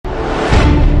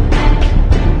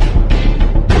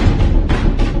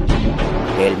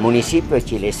municipio de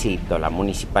Chilecito, la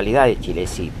municipalidad de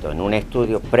Chilecito, en un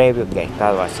estudio previo que ha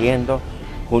estado haciendo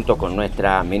junto con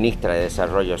nuestra ministra de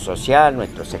Desarrollo Social,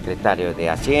 nuestro secretario de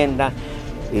Hacienda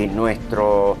y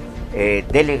nuestro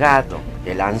delegado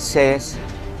del ANSES,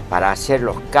 para hacer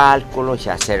los cálculos y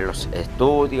hacer los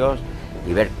estudios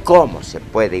y ver cómo se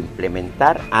puede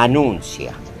implementar,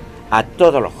 anuncia a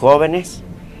todos los jóvenes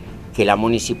que la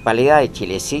municipalidad de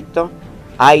Chilecito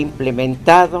ha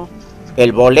implementado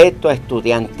el boleto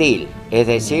estudiantil, es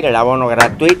decir, el abono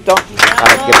gratuito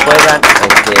para que puedan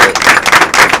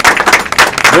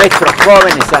nuestros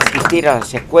jóvenes asistir a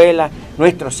las escuelas,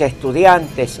 nuestros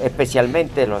estudiantes,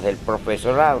 especialmente los del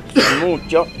profesorado, que son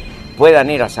muchos, puedan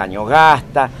ir a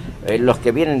Sañogasta, los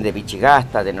que vienen de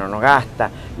Vichigasta, de Nonogasta,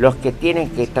 los que tienen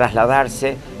que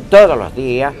trasladarse todos los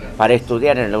días para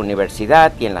estudiar en la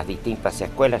universidad y en las distintas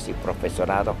escuelas y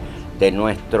profesorados de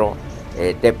nuestro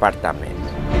departamento.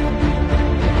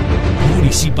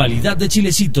 Municipalidad de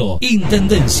Chilecito,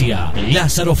 Intendencia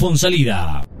Lázaro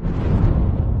Fonsalida.